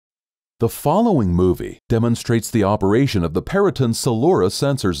The following movie demonstrates the operation of the Perytons SeLoRa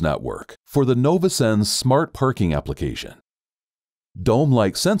sensors network for the NovaSens smart parking application.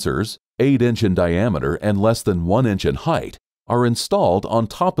 Dome-like sensors, 8-inch in diameter and less than 1 inch in height, are installed on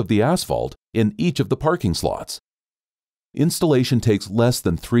top of the asphalt in each of the parking slots. Installation takes less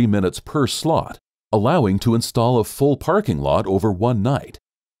than 3 minutes per slot, allowing to install a full parking lot over one night.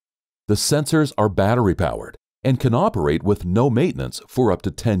 The sensors are battery-powered and can operate with no maintenance for up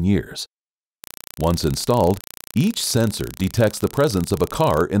to 10 years. Once installed, each sensor detects the presence of a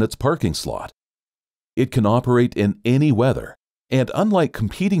car in its parking slot. It can operate in any weather, and unlike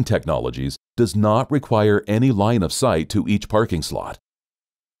competing technologies, does not require any line of sight to each parking slot.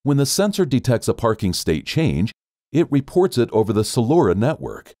 When the sensor detects a parking state change, it reports it over the SeLoRa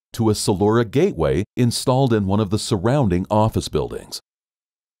network to a SeLoRa gateway installed in one of the surrounding office buildings.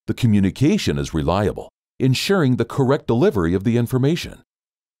 The communication is reliable, ensuring the correct delivery of the information.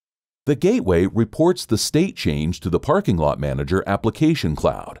 The gateway reports the state change to the Parking Lot Manager application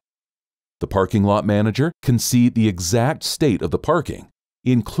cloud. The Parking Lot Manager can see the exact state of the parking,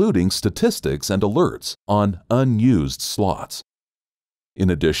 including statistics and alerts on unused slots. In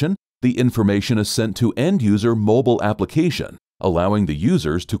addition, the information is sent to end-user mobile application, allowing the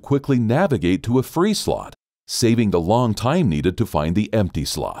users to quickly navigate to a free slot, saving the long time needed to find the empty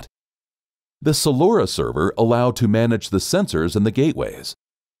slot. The SeLoRa server allows to manage the sensors and the gateways.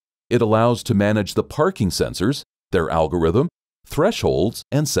 It allows to manage the parking sensors, their algorithm, thresholds,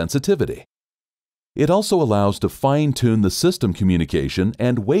 and sensitivity. It also allows to fine-tune the system communication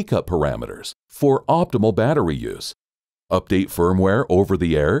and wake-up parameters for optimal battery use, update firmware over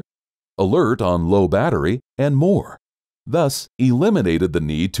the air, alert on low battery, and more, thus eliminated the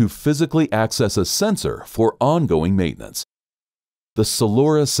need to physically access a sensor for ongoing maintenance. The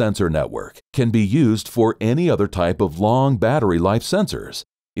SeLoRa sensor network can be used for any other type of long battery life sensors,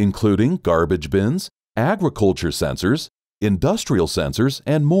 including garbage bins, agriculture sensors, industrial sensors,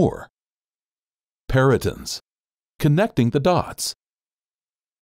 and more. Perytons, connecting the dots.